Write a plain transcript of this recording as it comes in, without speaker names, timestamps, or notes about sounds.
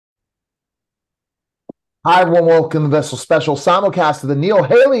Hi, everyone. Welcome to this special simulcast of the Neil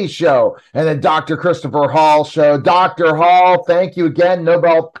Haley Show and the Dr. Christopher Hall Show. Dr. Hall, thank you again.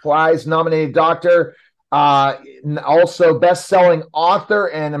 Nobel Prize nominated doctor, also best-selling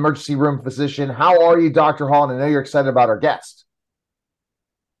author and emergency room physician. How are you, Dr. Hall? And I know you're excited about our guest.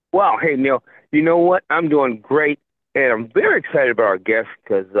 Wow. Hey, Neil. You know what? I'm doing great, and I'm very excited about our guest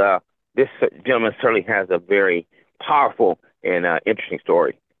because this gentleman certainly has a very powerful and interesting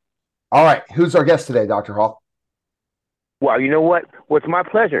story. All right, who's our guest today, Dr. Hall? Well, you know what? Well, it's my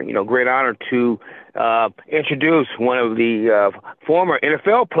pleasure. Great honor to introduce one of the former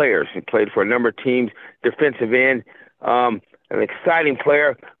NFL players. He played for a number of teams, defensive end, an exciting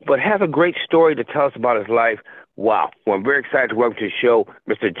player, but has a great story to tell us about his life. Wow. Well, I'm very excited to welcome to the show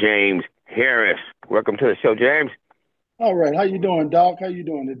Mr. James Harris. Welcome to the show, James. All right, how you doing, Doc? How you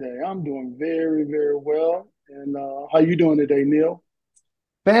doing today? I'm doing very, very well. And how you doing today, Neil?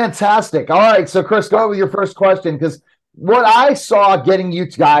 Fantastic. All right, so Chris, go with your first question because what I saw getting you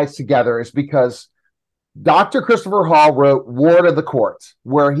guys together is because Dr. Christopher Hall wrote Ward of the Court,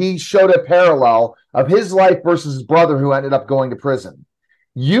 where he showed a parallel of his life versus his brother who ended up going to prison.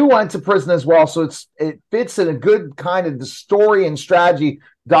 You went to prison as well, so it fits in a good kind of the story and strategy,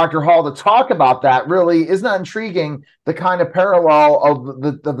 Dr. Hall, to talk about that. Really, isn't that intriguing? The kind of parallel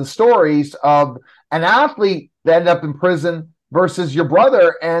of the stories of an athlete that ended up in prison versus your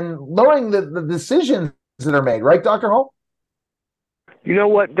brother, and knowing the decisions that are made, right, Dr. Hall? You know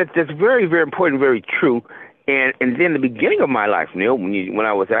what? That's very, very important, very true. And then the beginning of my life, Neil, when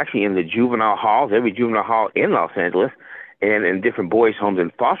I was actually in the juvenile halls, every juvenile hall in Los Angeles, and in different boys' homes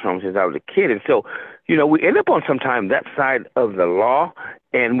and foster homes since I was a kid. And so, we end up on sometimes that side of the law,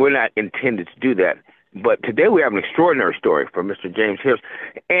 and we're not intended to do that. But today we have an extraordinary story from Mr. James Harris,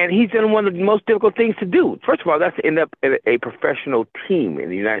 and he's done one of the most difficult things to do. First of all, that's to end up in a professional team in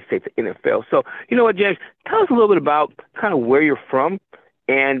the United States NFL. So, you know what, James? Tell us a little bit about kind of where you're from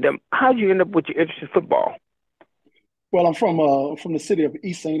and how did you end up with your interest in football? Well, I'm from the city of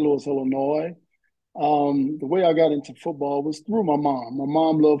East St. Louis, Illinois. The way I got into football was through my mom. My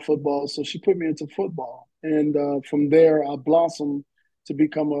mom loved football, so she put me into football, and from there I blossomed to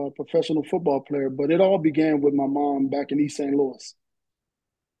become a professional football player. But it all began with my mom back in East St. Louis.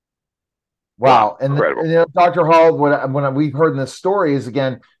 Wow. And, Incredible. Dr. Hall, when we've heard in this story is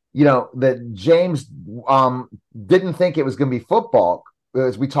again, that James didn't think it was going to be football,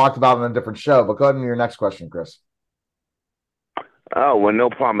 as we talked about on a different show. But go ahead and your next question, Chris. Oh, well, no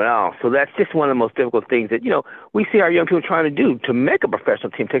problem at all. So that's just one of the most difficult things that, we see our young people trying to do to make a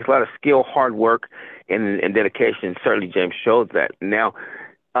professional team. It takes a lot of skill, hard work, and dedication. Certainly James shows that. Now,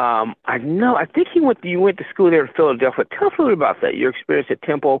 I think you went to school there in Philadelphia. Tell us a little bit about that, your experience at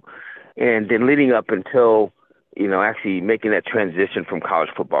Temple, and then leading up until, actually making that transition from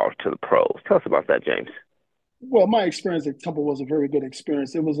college football to the pros. Tell us about that, James. Well, my experience at Temple was a very good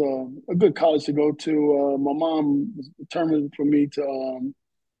experience. It was a good college to go to. My mom was determined for me to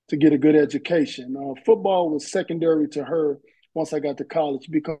get a good education. Football was secondary to her once I got to college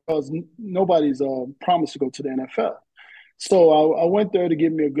because nobody's promised to go to the NFL. So I went there to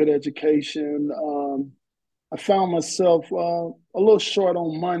get me a good education. I found myself a little short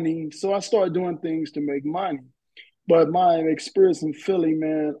on money, so I started doing things to make money. But my experience in Philly,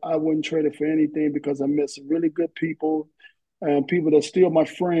 man, I wouldn't trade it for anything because I met some really good people and people that still my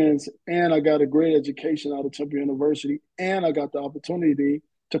friends. And I got a great education out of Temple University. And I got the opportunity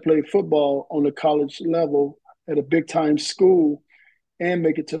to play football on the college level at a big time school and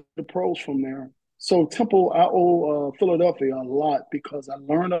make it to the pros from there. So Temple, I owe Philadelphia a lot because I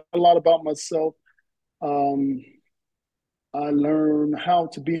learned a lot about myself. Um, I learned how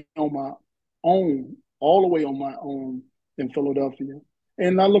to be on my own, all the way on my own in Philadelphia.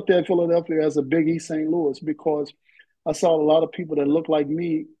 And I looked at Philadelphia as a big East St. Louis because I saw a lot of people that looked like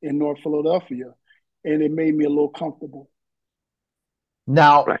me in North Philadelphia, and it made me a little comfortable.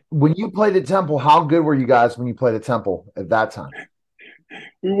 Now, Right. when you played at Temple, how good were you guys when you played at Temple at that time?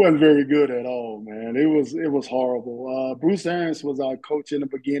 We wasn't very good at all, man. It was horrible. Bruce Arians was our coach in the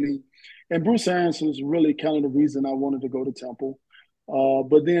beginning, and Bruce Arians was really kind of the reason I wanted to go to Temple.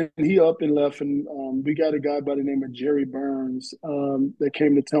 But then he up and left, and we got a guy by the name of Jerry Burns that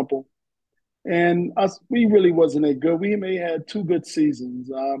came to Temple, and we really wasn't that good. We may have had two good seasons.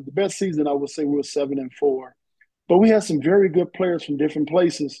 The best season I would say we were 7-4, but we had some very good players from different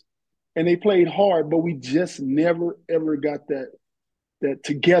places, and they played hard, but we just never ever got that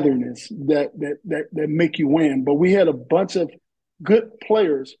togetherness that make you win. But we had a bunch of good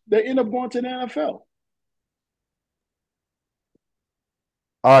players that end up going to the NFL.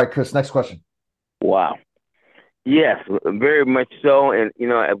 All right, Chris, next question. Wow. Yes, very much so. And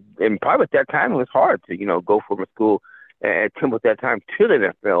and probably at that time it was hard to go from a school at Temple at that time to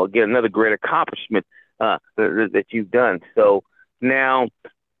the NFL. Again, another great accomplishment that you've done. So now,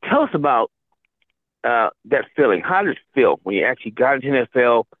 tell us about that feeling. How did it feel when you actually got into the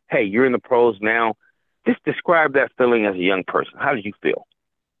NFL? Hey, you're in the pros now. Just describe that feeling as a young person. How did you feel?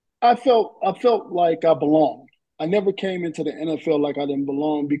 I felt like I belonged. I never came into the NFL like I didn't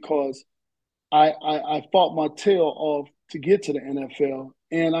belong because I fought my tail off to get to the NFL,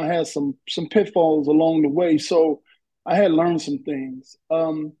 and I had some pitfalls along the way. So I had learned some things.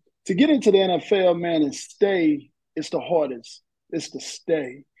 To get into the NFL, man, and stay, it's the hardest. It's to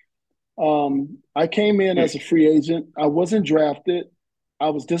stay. I came in Hmm. as a free agent. I wasn't drafted. I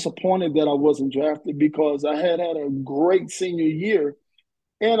was disappointed that I wasn't drafted because I had a great senior year,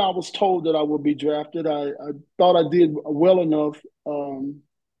 and I was told that I would be drafted. I thought I did well enough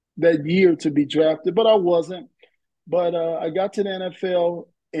that year to be drafted, but I wasn't. But I got to the NFL,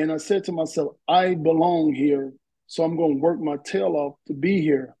 and I said to myself, I belong here, so I'm going to work my tail off to be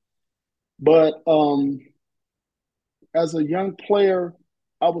here. But as a young player,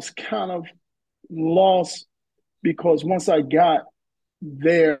 I was kind of lost because once I got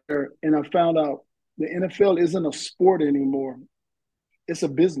there and I found out the NFL isn't a sport anymore, it's a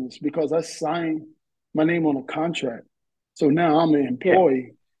business because I signed my name on a contract. So now I'm an Yeah.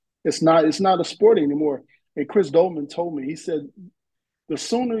 employee. It's not a sport anymore. And Chris Dolman told me, he said, the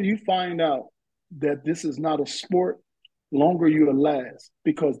sooner you find out that this is not a sport, longer you'll last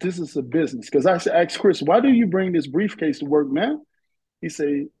because this is a business. Because I asked Chris, why do you bring this briefcase to work, man? He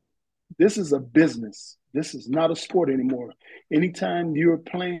said, this is a business. This is not a sport anymore. Anytime you're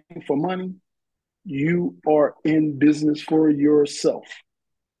playing for money, you are in business for yourself.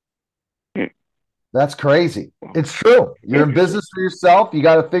 Hmm. That's crazy. It's true. You're in Interesting. business for yourself. You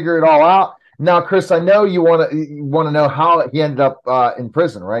got to figure it all out. Now, Chris, I know you want to know how he ended up in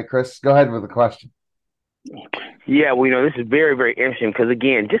prison, right? Chris, go ahead with the question. Okay. Yeah, well, this is very, very interesting because,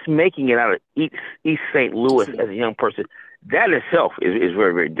 again, just making it out of East St. Louis So, as a young person, that itself is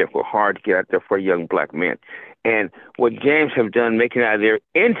very, very difficult, hard to get out there for a young black man. And what James have done, making it out of there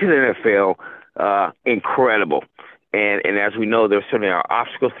into the NFL, incredible. And as we know, there certainly are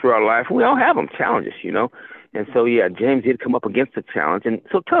obstacles through our life. We all have them, challenges. And so, yeah, James did come up against a challenge. And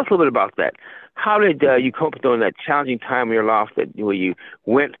so tell us a little bit about that. How did you cope during that challenging time in your life where you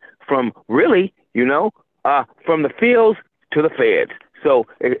went from really, from the fields to the feds. So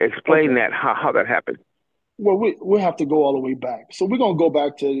explain okay. that how that happened. Well, we have to go all the way back. So we're gonna go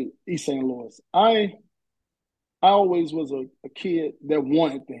back to East St. Louis. I always was a kid that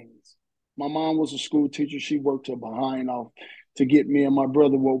wanted things. My mom was a school teacher. She worked her behind off to get me and my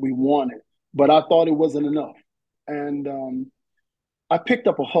brother what we wanted, but I thought it wasn't enough. And I picked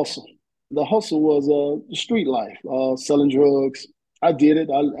up a hustle. The hustle was street life, selling drugs. I did it.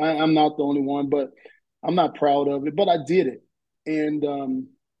 I'm not the only one, but I'm not proud of it. But I did it, and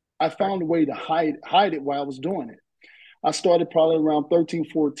I Right. found a way to hide it while I was doing it. I started probably around 13,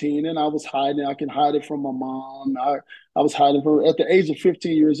 14, and I was hiding. I can hide it from my mom. I was hiding from at the age of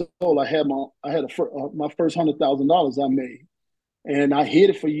 15 years old. My first $100,000 I made, and I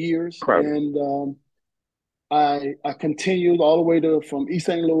hid it for years. Incredible. And I continued all the way to from East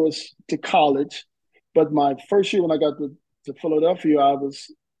St. Louis to college. But my first year when I got to Philadelphia, I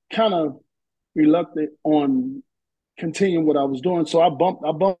was kind of reluctant on continuing what I was doing. So I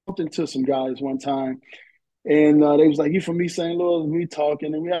bumped into some guys one time, and they was like, "You from East St. Louis?" We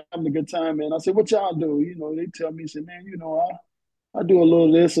talking and we having a good time, man. I said, "What y'all do?" They tell me, "Say, man, I do a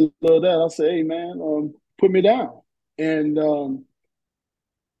little this, a little that." I say, "Hey, man, put me down." And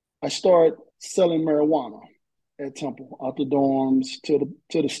I started selling marijuana at Temple, out the dorms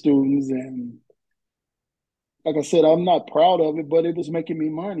to the students, and like I said, I'm not proud of it, but it was making me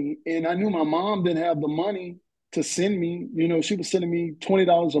money, and I knew my mom didn't have the money to send me. She was sending me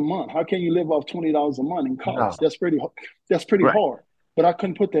 $20 a month. How can you live off $20 a month in college? No. That's pretty Right. hard. But I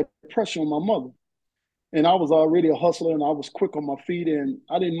couldn't put that pressure on my mother, and I was already a hustler, and I was quick on my feet, and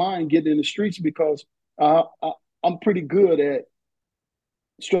I didn't mind getting in the streets because I'm pretty good at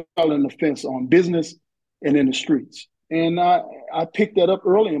straddling the fence on business and in the streets. And I picked that up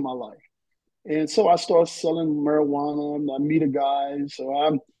early in my life. And so I started selling marijuana. I meet a guy.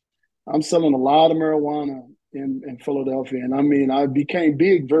 So I'm selling a lot of marijuana in Philadelphia. And I mean, I became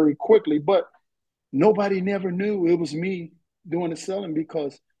big very quickly, but nobody never knew it was me doing the selling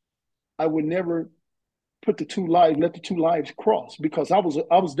because I would never let the two lives cross because I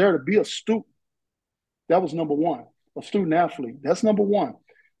was there to be a student. That was number one, a student athlete. That's number one.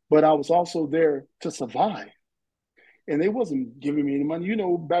 But I was also there to survive. And they wasn't giving me any money.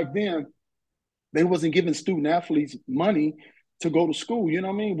 Back then They wasn't giving student athletes money to go to school. You know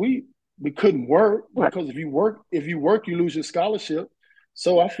what I mean? We couldn't work Right. because if you work, you lose your scholarship.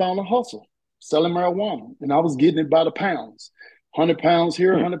 So I found a hustle selling marijuana, and I was getting it by the pounds, 100 pounds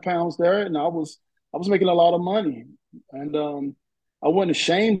here, Hmm. 100 pounds there, and I was making a lot of money, and I wasn't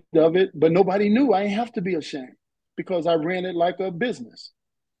ashamed of it, but nobody knew. I didn't have to be ashamed because I ran it like a business.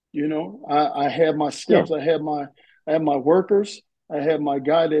 You know, I had my Yeah. steps, I had my workers, I had my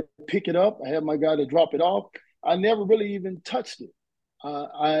guy that pick it up, I had my guy to drop it off. I never really even touched it.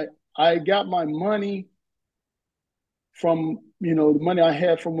 I got my money from the money I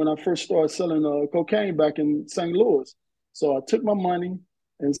had from when I first started selling cocaine back in St. Louis. So I took my money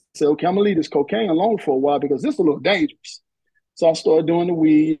and said, okay, I'm gonna leave this cocaine alone for a while because this is a little dangerous. So I started doing the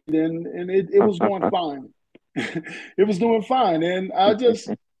weed, and it was going fine. It was doing fine, and I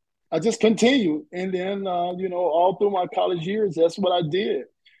just continued, and then all through my college years, that's what I did,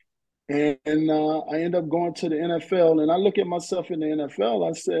 and I ended up going to the NFL. And I look at myself in the NFL.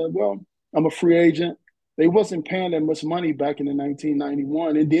 I said, well, I'm a free agent. They wasn't paying that much money back in the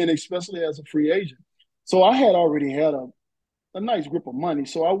 1991, and then especially as a free agent. So I had already had a nice grip of money,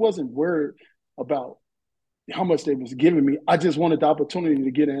 so I wasn't worried about how much they was giving me. I just wanted the opportunity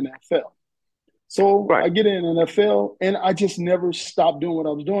to get in the NFL. So Right. I get in NFL, and I just never stopped doing what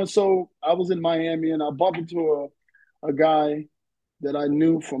I was doing. So I was in Miami, and I bumped into a guy that I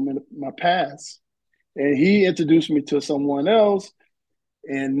knew from my past, and he introduced me to someone else.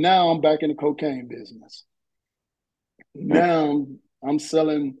 And now I'm back in the cocaine business. Hmm. Now I'm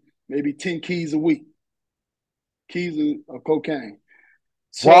selling maybe 10 keys a week, keys of cocaine.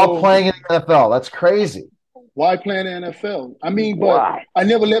 While So playing in the NFL. That's crazy. why play in the NFL? I mean, but Wow. I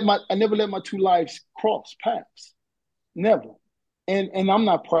never let my two lives cross paths. Never. And I'm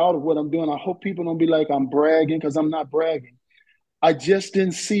not proud of what I'm doing. I hope people don't be like I'm bragging, because I'm not bragging. I just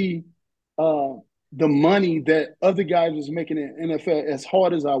didn't see uh, the money that other guys was making in NFL. As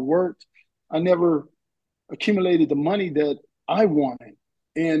hard as I worked, I never accumulated the money that I wanted.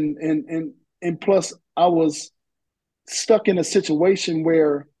 And plus, I was stuck in a situation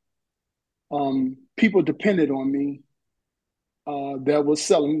where people depended on me, that was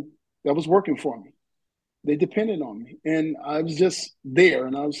selling, that was working for me. They depended on me, and I was just there.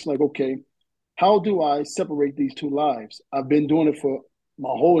 And I was like, okay, how do I separate these two lives? I've been doing it for my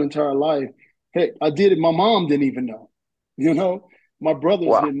whole entire life. Heck, I did it. My mom didn't even know. You know, my brothers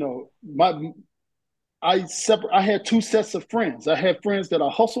Wow. didn't know. I had two sets of friends. I had friends that I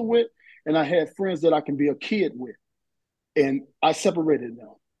hustle with, and I had friends that I can be a kid with. And I separated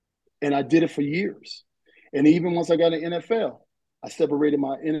them. And I did it for years. And even once I got in NFL, I separated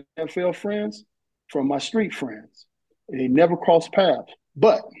my NFL friends from my street friends. They never crossed paths.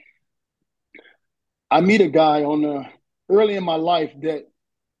 But I meet a guy early in my life that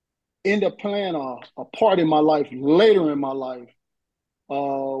ended up playing a part in my life later in my life,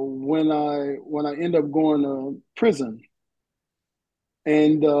 when I end up going to prison.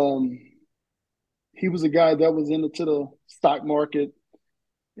 And he was a guy that was into the stock market,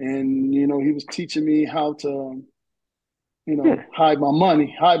 and he was teaching me how to Hmm. hide my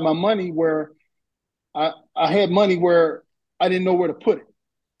money where I had money where I didn't know where to put it.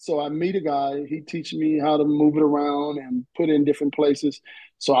 So I meet a guy, he teach me how to move it around and put it in different places.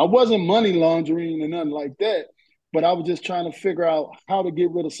 So I wasn't money laundering and nothing like that, but I was just trying to figure out how to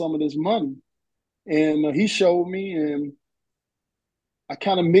get rid of some of this money. And he showed me, and I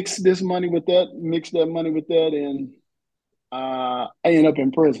kind of mixed that money with that, and I ended up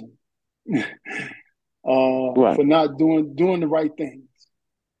in prison Right. for not doing the right things.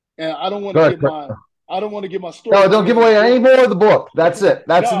 And Good. I don't want to get my story No, don't away give in the away any book. more of the book. That's it.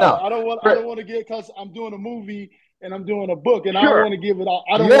 That's No, enough. I don't want to get, because I'm doing a movie and I'm doing a book, and I don't Sure. want to give it all.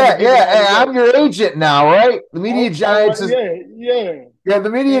 I don't want to Yeah, give it yeah. all Hey, I'm away. your agent now, right? The Media All Giants right, is yeah, yeah. yeah, the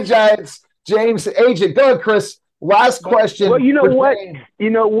Media And Giants, James agent. Go ahead, Chris. Last but Well, question you know for what? James. You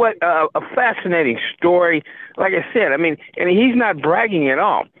know what? A fascinating story. Like I said, I mean, and he's not bragging at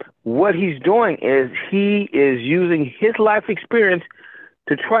all. What he's doing is he is using his life experience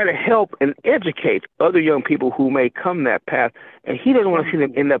to try to help and educate other young people who may come that path, and he doesn't want to see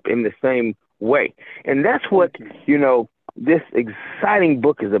thank them you, end up in the same way. And that's what, thank you. this exciting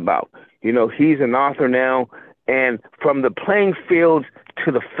book is about. He's an author now, and from the playing fields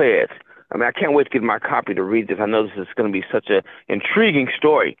to the feds. I mean, I can't wait to get my copy to read this. I know this is going to be such an intriguing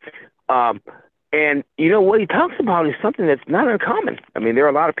story. Um, and what he talks about is something that's not uncommon. I mean, there are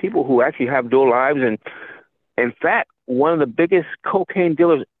a lot of people who actually have dual lives, and in fact, one of the biggest cocaine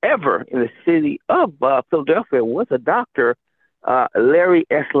dealers ever in the city of Philadelphia was a doctor, Larry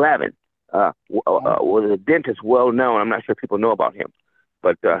S. Lavin, Uh, was a dentist, well known. I'm not sure if people know about him.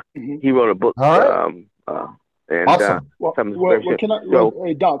 But Mhm. he wrote a book. All right. And Awesome. Well, some well, inspiration. can I, So, well,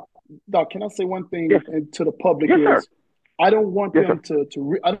 hey, Doc, can I say one thing yes, to the public yes, sir. is I don't want Yes, sir.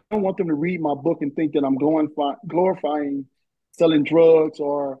 them I don't want them to read my book and think that I'm glorifying selling drugs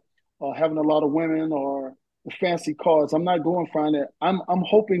or having a lot of women or the fancy cars. I'm not glorifying that. I'm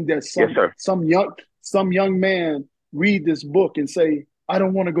hoping that Yes, sir. some young man read this book and say, I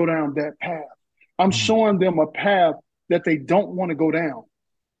don't want to go down that path. I'm showing them a path that they don't want to go down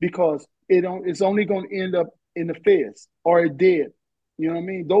because it's only going to end up in the feds or it did. You know what I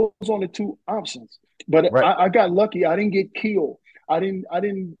mean? Those are the two options. But Right. I got lucky. I didn't get killed. I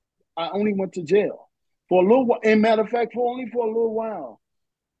only went to jail for a little while. And matter of fact, for a little while. All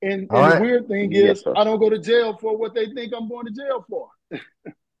And the right. weird thing Yes, is sir. I don't go to jail for what they think I'm going to jail for.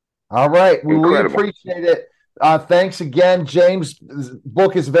 All right. Well, we Incredible. appreciate it. Thanks again, James. This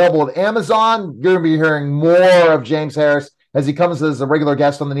book is available at Amazon. You're going to be hearing more of James Harris as he comes as a regular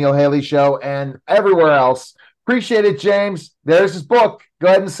guest on the Neil Haley Show and everywhere else. Appreciate it, James. There's his book. Go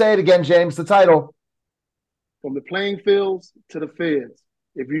ahead and say it again, James, the title. From the playing fields to the feds.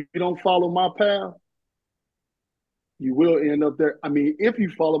 If you don't follow my path, you will end up there. I mean, if you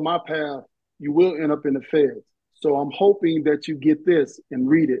follow my path, you will end up in the feds. So I'm hoping that you get this and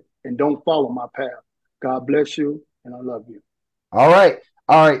read it and don't follow my path. God bless you, and I love you. All right.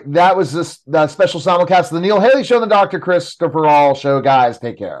 All right. That was the special simulcast of the Neil Haley Show and the Dr. Christopher Hall Show. Guys,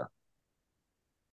 take care.